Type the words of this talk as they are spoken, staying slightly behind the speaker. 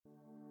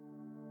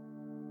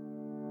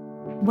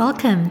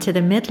Welcome to the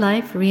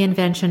Midlife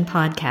Reinvention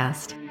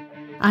Podcast.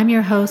 I'm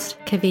your host,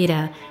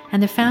 Kavita,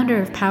 and the founder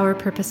of Power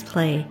Purpose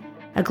Play,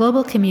 a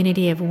global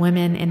community of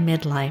women in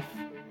midlife.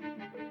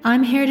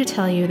 I'm here to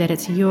tell you that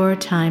it's your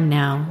time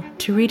now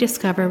to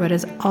rediscover what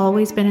has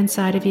always been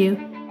inside of you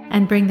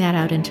and bring that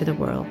out into the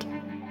world.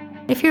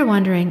 If you're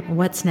wondering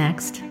what's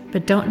next,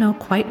 but don't know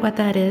quite what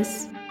that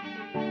is,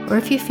 or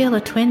if you feel a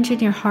twinge in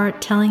your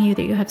heart telling you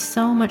that you have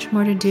so much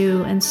more to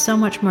do and so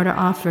much more to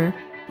offer,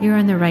 you're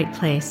in the right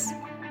place.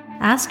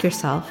 Ask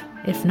yourself,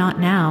 if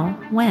not now,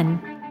 when?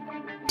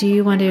 Do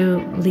you want to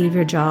leave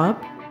your job,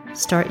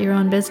 start your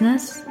own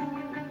business,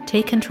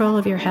 take control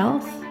of your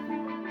health,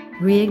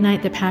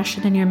 reignite the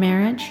passion in your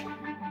marriage,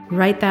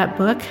 write that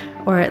book,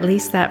 or at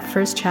least that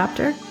first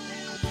chapter?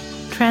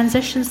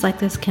 Transitions like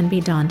this can be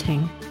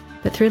daunting,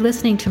 but through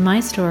listening to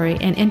my story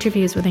and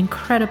interviews with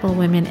incredible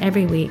women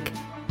every week,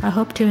 I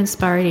hope to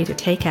inspire you to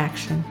take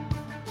action.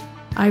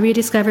 I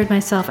rediscovered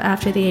myself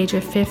after the age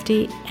of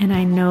 50, and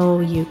I know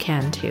you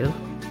can too.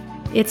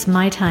 It's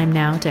my time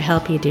now to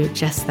help you do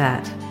just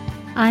that.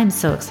 I'm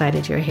so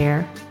excited you're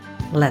here.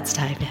 Let's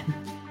dive in.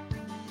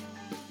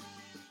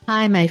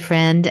 Hi, my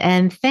friend,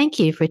 and thank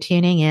you for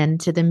tuning in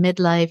to the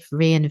Midlife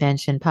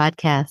Reinvention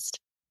Podcast.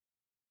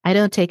 I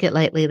don't take it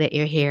lightly that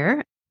you're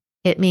here.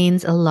 It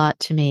means a lot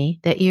to me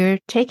that you're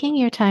taking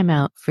your time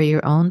out for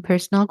your own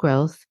personal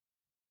growth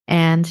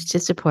and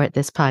to support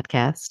this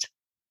podcast.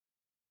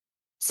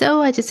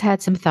 So I just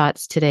had some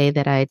thoughts today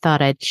that I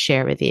thought I'd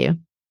share with you.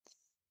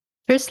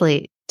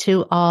 Firstly,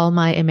 to all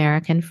my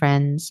American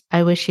friends,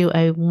 I wish you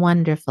a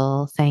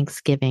wonderful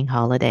Thanksgiving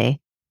holiday.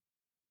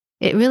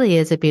 It really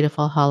is a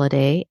beautiful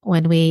holiday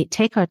when we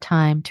take our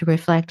time to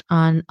reflect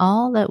on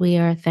all that we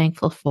are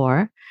thankful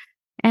for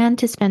and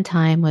to spend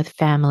time with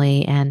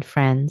family and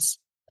friends.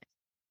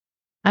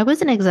 I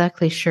wasn't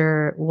exactly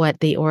sure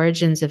what the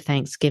origins of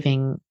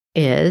Thanksgiving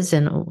is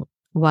and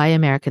why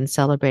Americans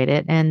celebrate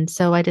it, and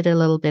so I did a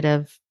little bit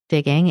of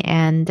digging,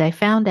 and I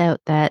found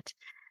out that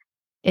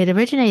it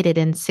originated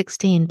in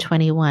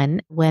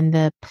 1621 when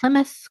the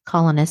Plymouth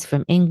colonists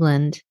from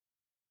England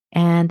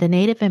and the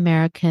Native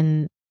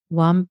American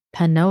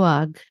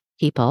Wampanoag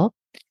people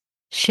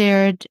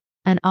shared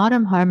an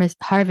autumn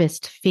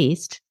harvest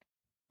feast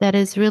that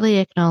is really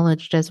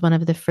acknowledged as one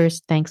of the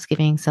first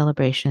Thanksgiving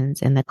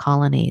celebrations in the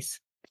colonies.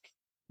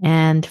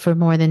 And for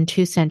more than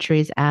 2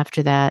 centuries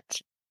after that,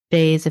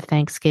 days of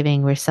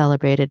Thanksgiving were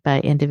celebrated by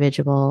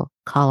individual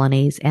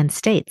colonies and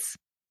states.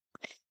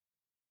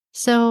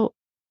 So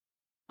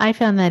I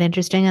found that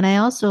interesting, and I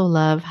also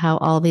love how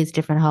all these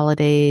different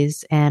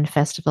holidays and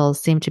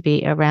festivals seem to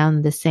be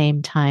around the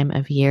same time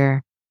of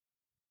year.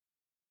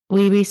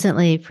 We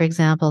recently, for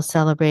example,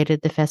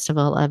 celebrated the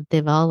festival of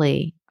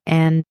Diwali,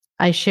 and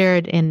I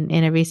shared in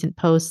a recent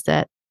post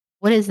that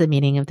what is the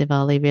meaning of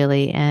Diwali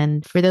really?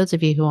 And for those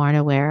of you who aren't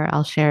aware,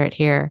 I'll share it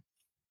here.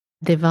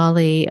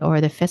 Diwali, or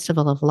the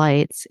Festival of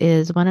Lights,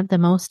 is one of the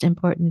most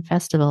important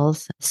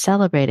festivals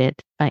celebrated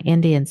by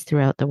Indians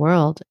throughout the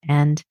world,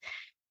 and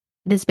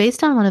it is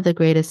based on one of the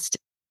greatest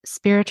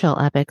spiritual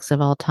epics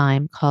of all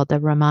time called the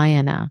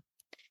Ramayana,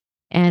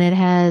 and it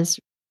has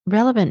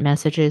relevant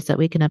messages that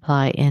we can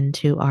apply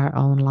into our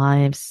own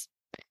lives.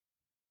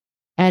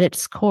 At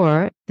its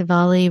core,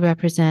 Diwali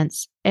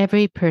represents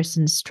every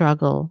person's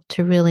struggle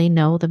to really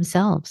know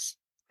themselves.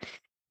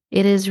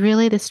 It is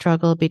really the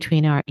struggle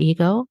between our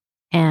ego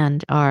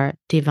and our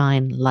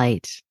divine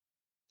light.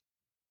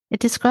 It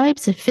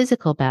describes a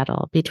physical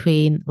battle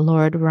between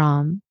Lord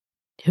Ram,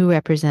 who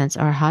represents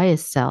our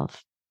highest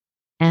self,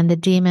 and the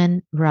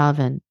demon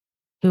Ravan,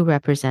 who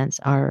represents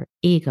our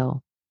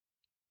ego.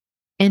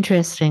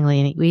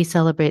 Interestingly, we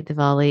celebrate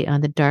Diwali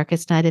on the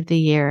darkest night of the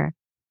year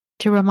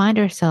to remind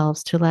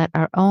ourselves to let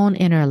our own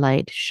inner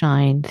light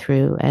shine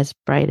through as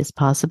bright as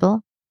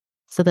possible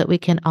so that we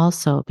can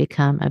also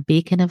become a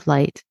beacon of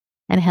light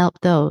and help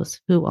those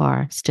who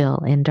are still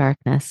in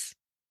darkness.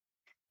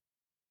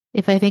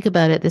 If I think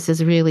about it, this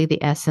is really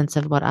the essence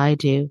of what I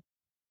do,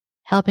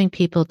 helping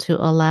people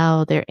to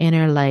allow their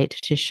inner light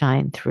to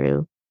shine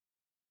through.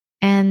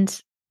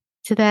 And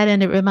to that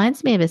end, it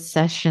reminds me of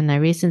a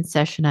recent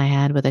session I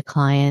had with a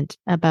client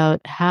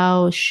about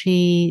how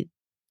she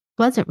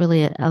wasn't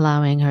really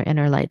allowing her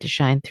inner light to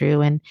shine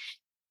through, and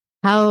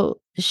how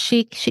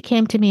she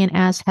came to me and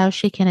asked how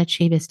she can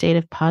achieve a state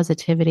of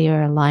positivity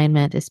or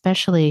alignment,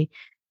 especially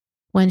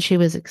when she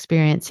was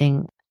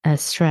experiencing a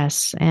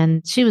stress.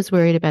 And she was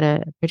worried about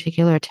a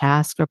particular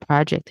task or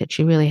project that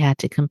she really had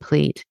to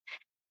complete.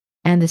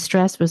 And the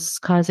stress was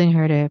causing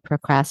her to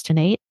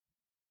procrastinate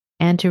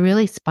and to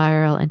really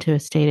spiral into a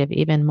state of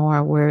even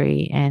more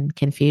worry and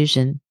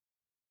confusion.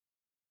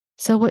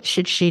 So what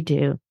should she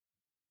do?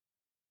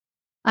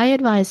 I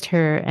advised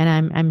her,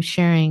 and I'm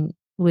sharing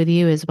with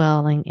you as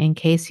well, in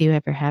case you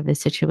ever have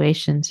these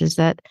situations, is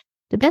that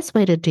the best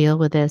way to deal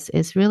with this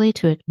is really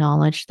to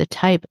acknowledge the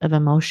type of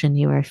emotion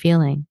you are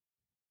feeling.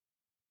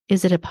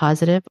 Is it a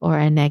positive or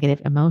a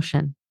negative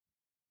emotion?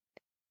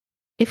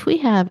 If we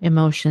have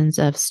emotions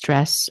of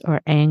stress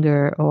or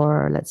anger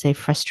or, let's say,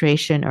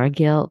 frustration or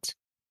guilt,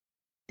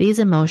 these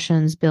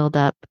emotions build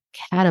up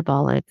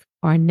catabolic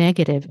or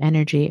negative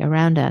energy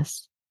around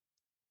us.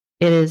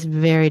 It is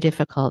very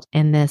difficult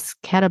in this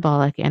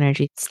catabolic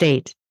energy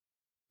state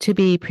to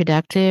be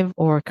productive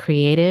or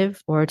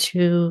creative or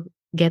to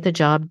get the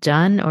job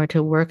done or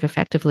to work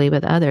effectively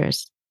with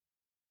others.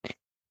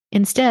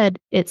 Instead,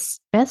 it's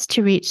best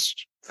to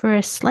reach for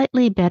a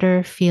slightly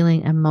better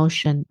feeling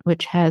emotion,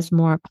 which has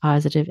more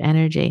positive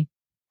energy.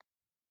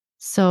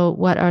 So,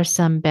 what are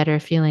some better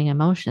feeling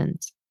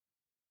emotions?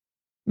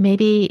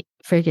 Maybe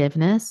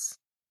forgiveness,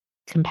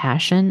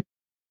 compassion,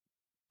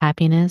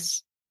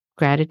 happiness,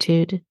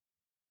 gratitude.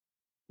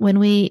 When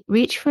we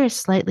reach for a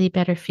slightly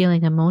better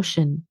feeling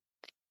emotion,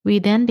 we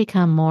then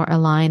become more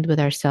aligned with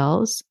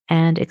ourselves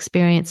and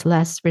experience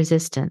less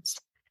resistance,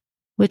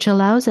 which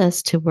allows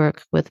us to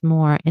work with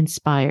more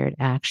inspired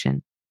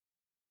action.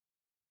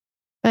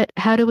 But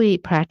how do we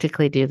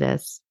practically do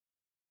this?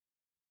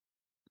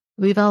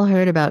 We've all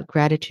heard about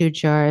gratitude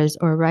jars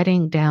or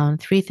writing down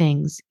 3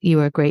 things you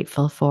are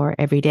grateful for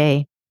every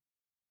day.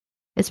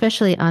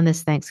 Especially on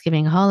this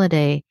Thanksgiving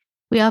holiday,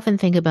 we often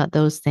think about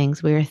those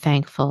things we are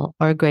thankful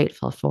or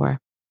grateful for.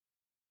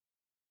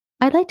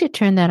 I'd like to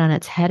turn that on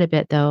its head a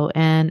bit, though,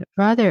 and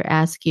rather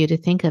ask you to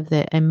think of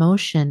the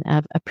emotion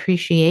of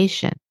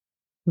appreciation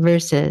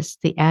versus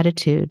the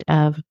attitude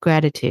of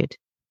gratitude.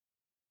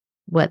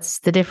 What's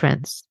the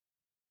difference?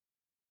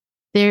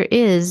 There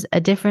is a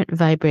different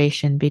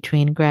vibration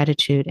between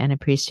gratitude and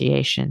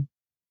appreciation.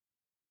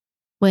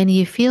 When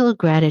you feel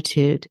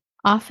gratitude,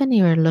 often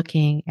you are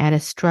looking at a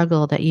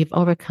struggle that you've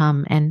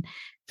overcome and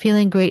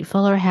feeling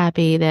grateful or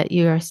happy that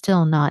you are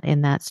still not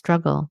in that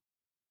struggle,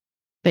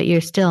 but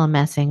you're still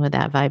messing with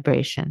that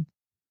vibration.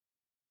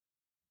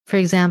 For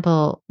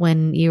example,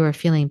 when you are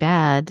feeling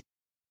bad,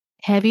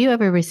 have you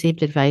ever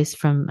received advice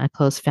from a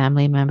close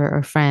family member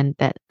or friend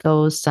that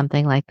goes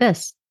something like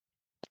this?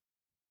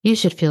 You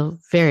should feel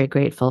very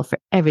grateful for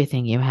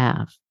everything you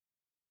have.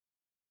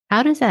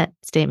 How does that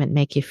statement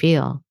make you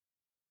feel?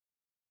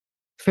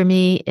 For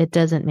me, it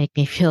doesn't make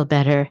me feel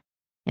better.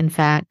 In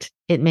fact,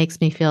 it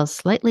makes me feel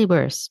slightly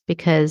worse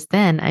because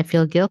then I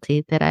feel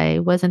guilty that I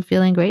wasn't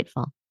feeling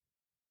grateful.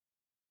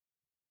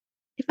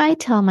 If I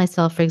tell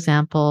myself, for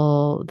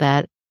example,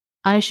 that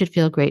I should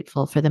feel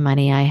grateful for the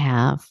money I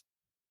have,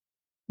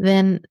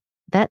 then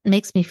that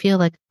makes me feel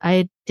like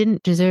I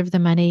didn't deserve the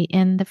money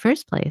in the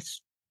first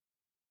place.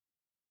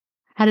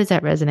 How does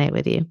that resonate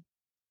with you?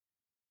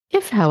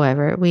 If,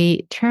 however,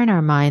 we turn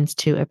our minds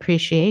to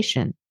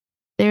appreciation,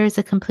 there is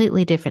a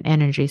completely different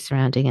energy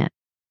surrounding it.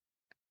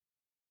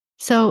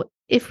 So,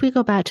 if we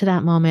go back to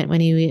that moment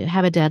when you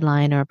have a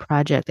deadline or a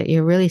project that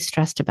you're really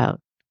stressed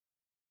about,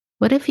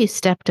 what if you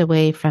stepped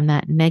away from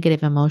that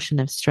negative emotion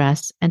of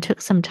stress and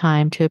took some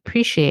time to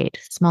appreciate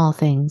small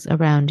things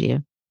around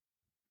you?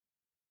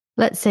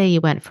 Let's say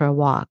you went for a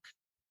walk.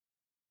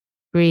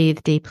 Breathe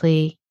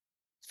deeply,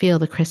 feel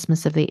the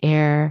crispness of the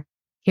air,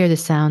 hear the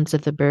sounds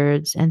of the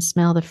birds, and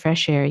smell the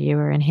fresh air you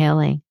are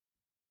inhaling.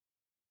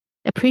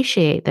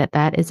 Appreciate that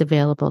that is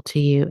available to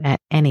you at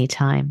any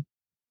time.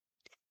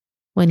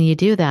 When you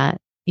do that,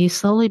 you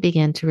slowly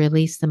begin to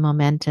release the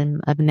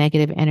momentum of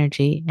negative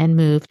energy and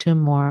move to a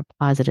more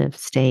positive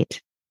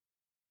state.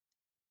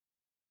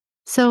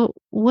 So,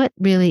 what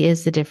really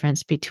is the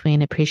difference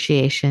between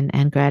appreciation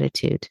and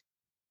gratitude?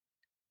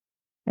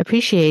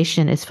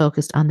 Appreciation is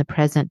focused on the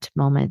present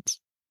moment.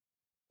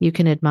 You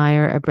can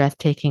admire a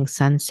breathtaking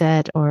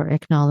sunset or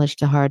acknowledge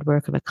the hard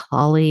work of a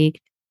colleague.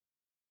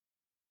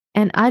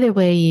 And either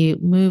way, you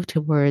move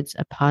towards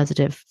a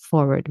positive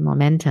forward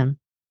momentum.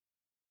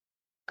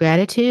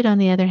 Gratitude, on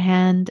the other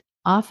hand,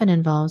 often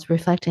involves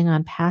reflecting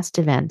on past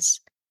events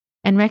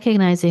and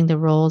recognizing the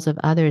roles of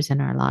others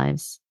in our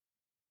lives.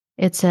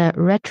 It's a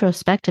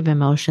retrospective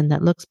emotion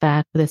that looks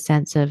back with a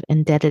sense of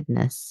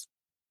indebtedness.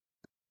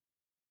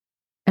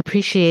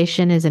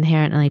 Appreciation is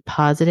inherently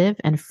positive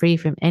and free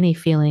from any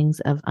feelings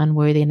of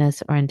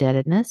unworthiness or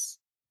indebtedness.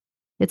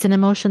 It's an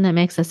emotion that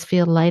makes us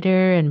feel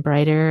lighter and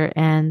brighter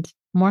and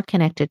more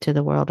connected to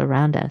the world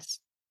around us.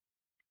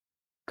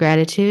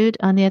 Gratitude,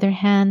 on the other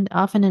hand,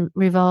 often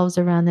revolves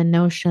around the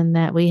notion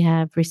that we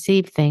have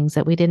received things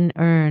that we didn't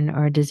earn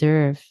or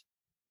deserve.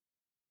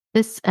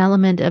 This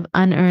element of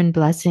unearned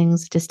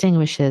blessings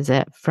distinguishes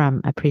it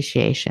from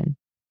appreciation.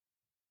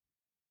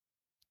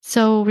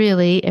 So,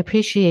 really,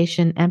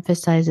 appreciation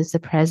emphasizes the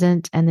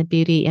present and the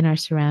beauty in our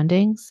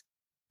surroundings,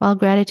 while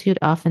gratitude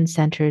often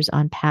centers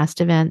on past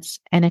events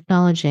and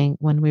acknowledging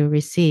when we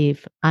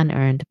receive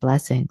unearned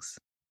blessings.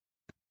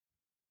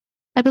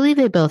 I believe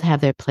they both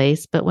have their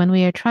place, but when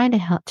we are trying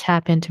to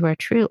tap into our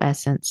true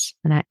essence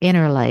and our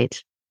inner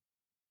light,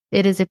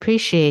 it is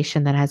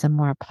appreciation that has a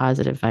more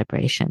positive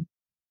vibration.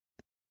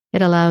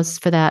 It allows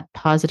for that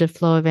positive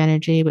flow of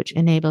energy, which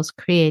enables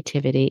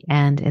creativity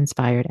and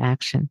inspired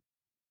action.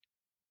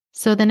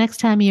 So the next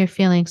time you're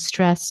feeling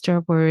stressed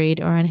or worried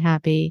or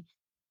unhappy,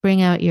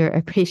 bring out your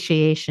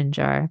appreciation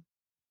jar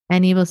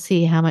and you will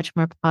see how much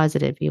more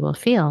positive you will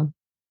feel.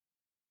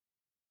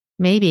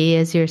 Maybe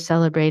as you're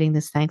celebrating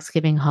this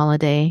Thanksgiving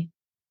holiday,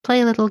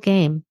 play a little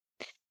game.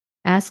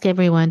 Ask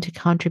everyone to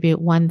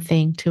contribute one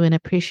thing to an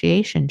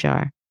appreciation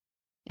jar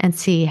and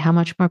see how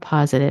much more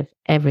positive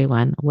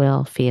everyone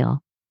will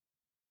feel.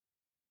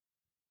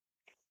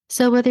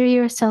 So, whether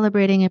you're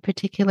celebrating a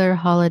particular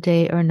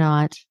holiday or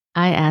not,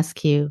 I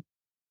ask you,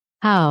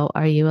 how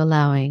are you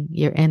allowing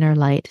your inner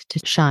light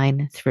to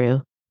shine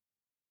through?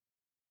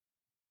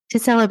 To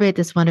celebrate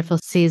this wonderful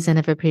season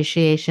of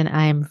appreciation,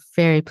 I am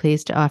very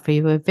pleased to offer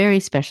you a very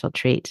special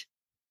treat.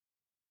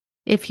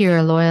 If you're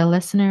a loyal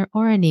listener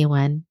or a new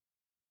one,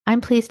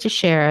 I'm pleased to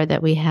share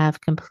that we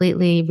have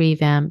completely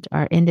revamped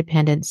our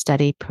independent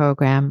study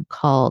program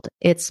called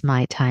It's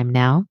My Time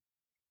Now,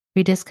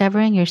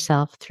 Rediscovering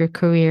Yourself Through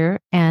Career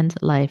and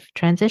Life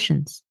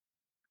Transitions.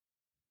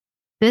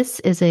 This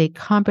is a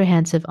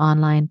comprehensive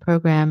online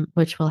program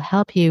which will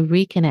help you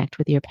reconnect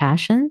with your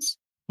passions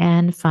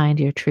and find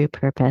your true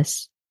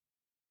purpose.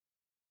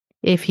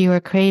 If you are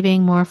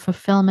craving more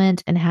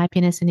fulfillment and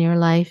happiness in your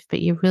life,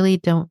 but you really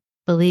don't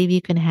believe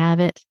you can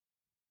have it,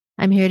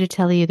 I'm here to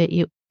tell you that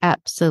you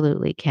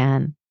absolutely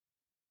can.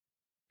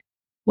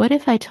 What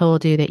if I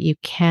told you that you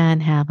can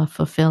have a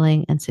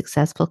fulfilling and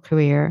successful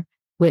career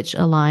which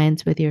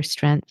aligns with your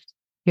strengths,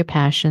 your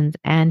passions,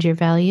 and your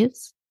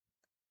values?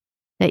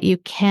 That you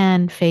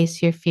can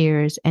face your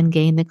fears and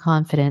gain the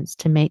confidence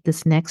to make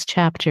this next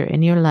chapter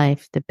in your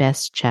life the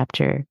best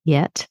chapter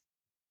yet?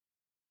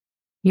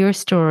 Your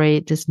story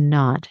does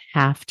not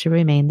have to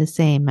remain the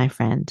same, my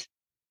friend.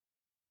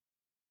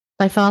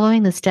 By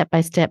following the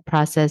step-by-step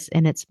process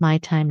in It's My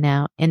Time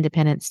Now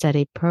independent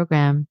study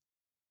program,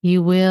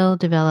 you will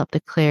develop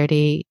the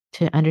clarity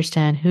to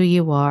understand who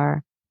you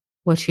are,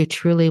 what you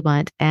truly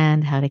want,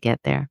 and how to get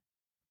there.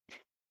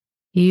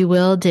 You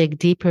will dig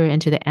deeper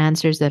into the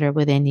answers that are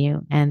within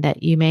you and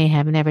that you may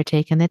have never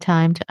taken the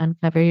time to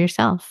uncover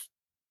yourself.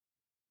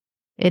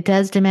 It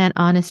does demand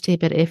honesty,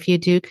 but if you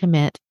do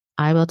commit,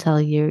 I will tell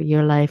you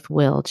your life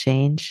will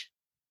change.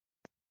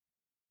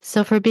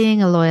 So, for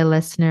being a loyal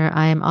listener,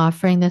 I am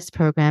offering this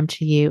program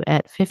to you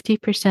at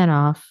 50%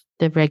 off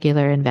the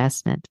regular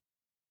investment.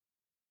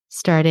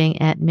 Starting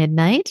at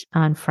midnight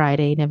on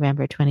Friday,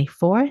 November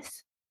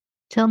 24th,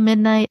 till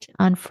midnight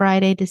on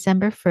Friday,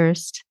 December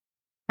 1st,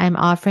 I'm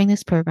offering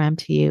this program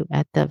to you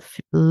at the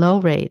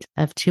low rate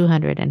of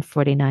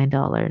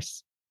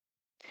 $249.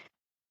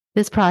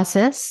 This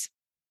process,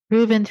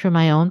 proven through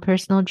my own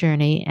personal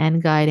journey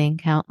and guiding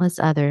countless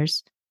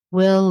others,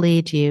 will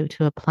lead you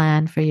to a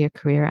plan for your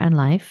career and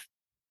life,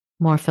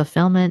 more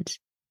fulfillment,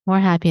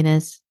 more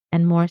happiness,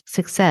 and more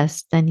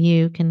success than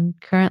you can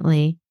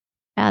currently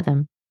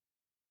fathom,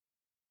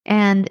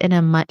 and in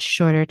a much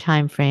shorter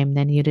time frame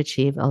than you'd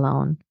achieve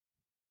alone.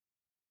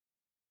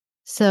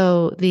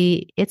 So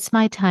the It's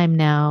My Time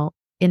Now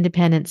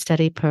independent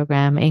study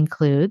program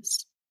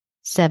includes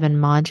 7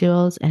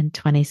 modules and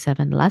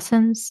 27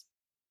 lessons,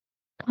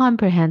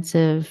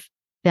 comprehensive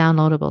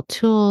downloadable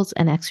tools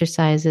and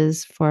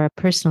exercises for a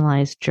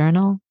personalized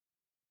journal,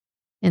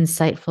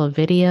 insightful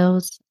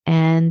videos,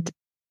 and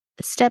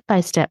a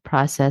step-by-step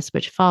process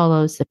which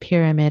follows the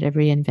pyramid of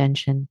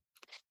reinvention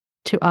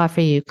to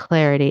offer you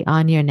clarity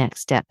on your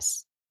next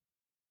steps.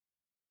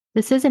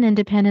 This is an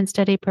independent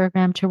study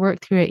program to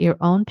work through at your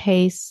own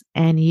pace,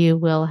 and you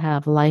will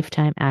have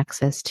lifetime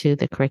access to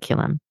the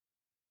curriculum.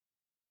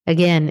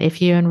 Again,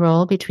 if you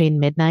enroll between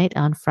midnight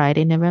on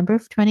Friday, November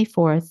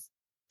 24th,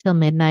 till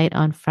midnight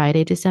on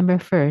Friday, December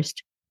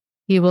 1st,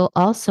 you will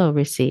also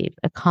receive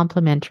a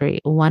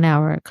complimentary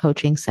 1-hour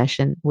coaching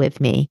session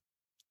with me,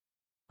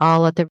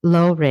 all at the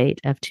low rate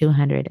of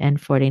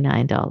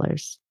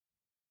 $249.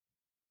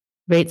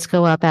 Rates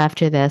go up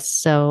after this,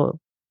 so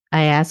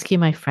I ask you,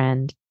 my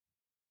friend,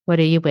 what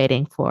are you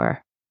waiting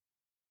for?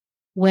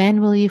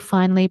 When will you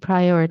finally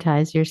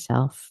prioritize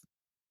yourself?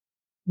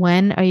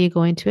 When are you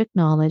going to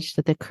acknowledge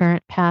that the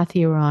current path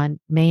you're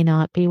on may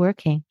not be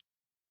working?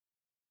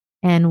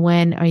 And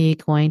when are you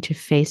going to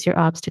face your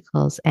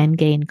obstacles and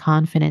gain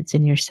confidence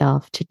in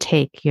yourself to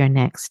take your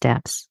next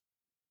steps?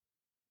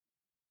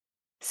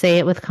 Say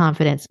it with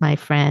confidence, my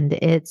friend.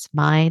 It's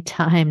my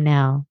time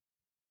now.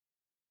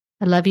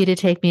 I'd love you to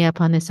take me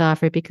up on this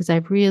offer because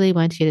I really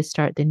want you to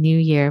start the new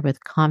year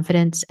with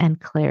confidence and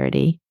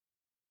clarity.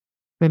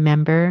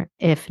 Remember,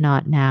 if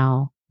not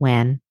now,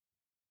 when?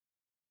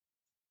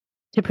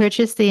 To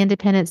purchase the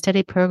independent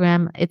study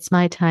program, It's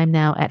My Time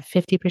Now at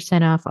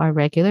 50% off our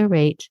regular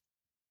rate,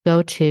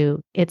 go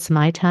to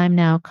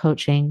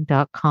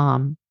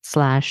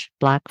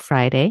itsmytimenowcoaching.com/Black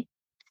Friday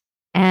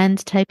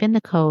and type in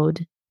the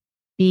code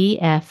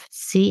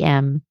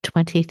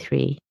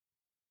BFCM23,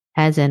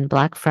 as in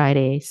Black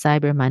Friday,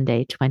 Cyber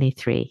Monday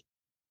 23.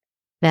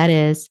 That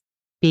is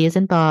B as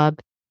in Bob,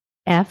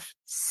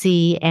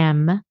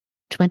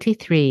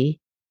 FCM23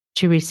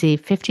 to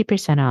receive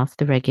 50% off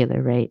the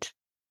regular rate.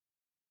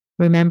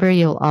 Remember,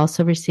 you'll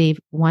also receive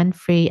 1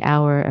 free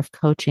hour of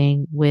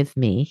coaching with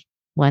me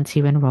once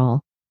you enroll.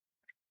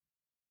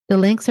 The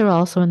links are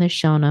also in the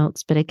show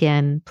notes, but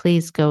again,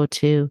 please go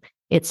to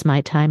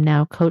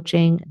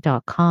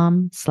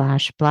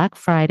itsmytimenowcoaching.com/Black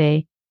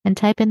Friday and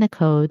type in the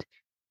code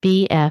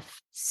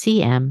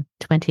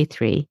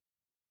BFCM23.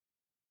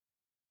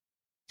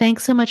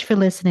 Thanks so much for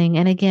listening.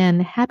 And again,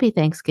 happy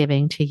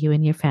Thanksgiving to you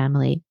and your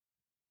family.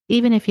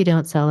 Even if you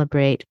don't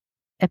celebrate,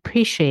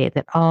 appreciate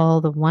that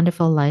all the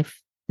wonderful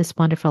life, this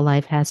wonderful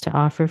life has to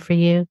offer for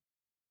you,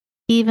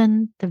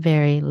 even the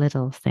very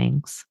little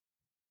things.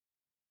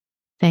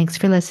 Thanks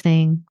for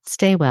listening.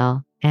 Stay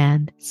well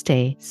and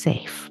stay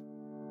safe.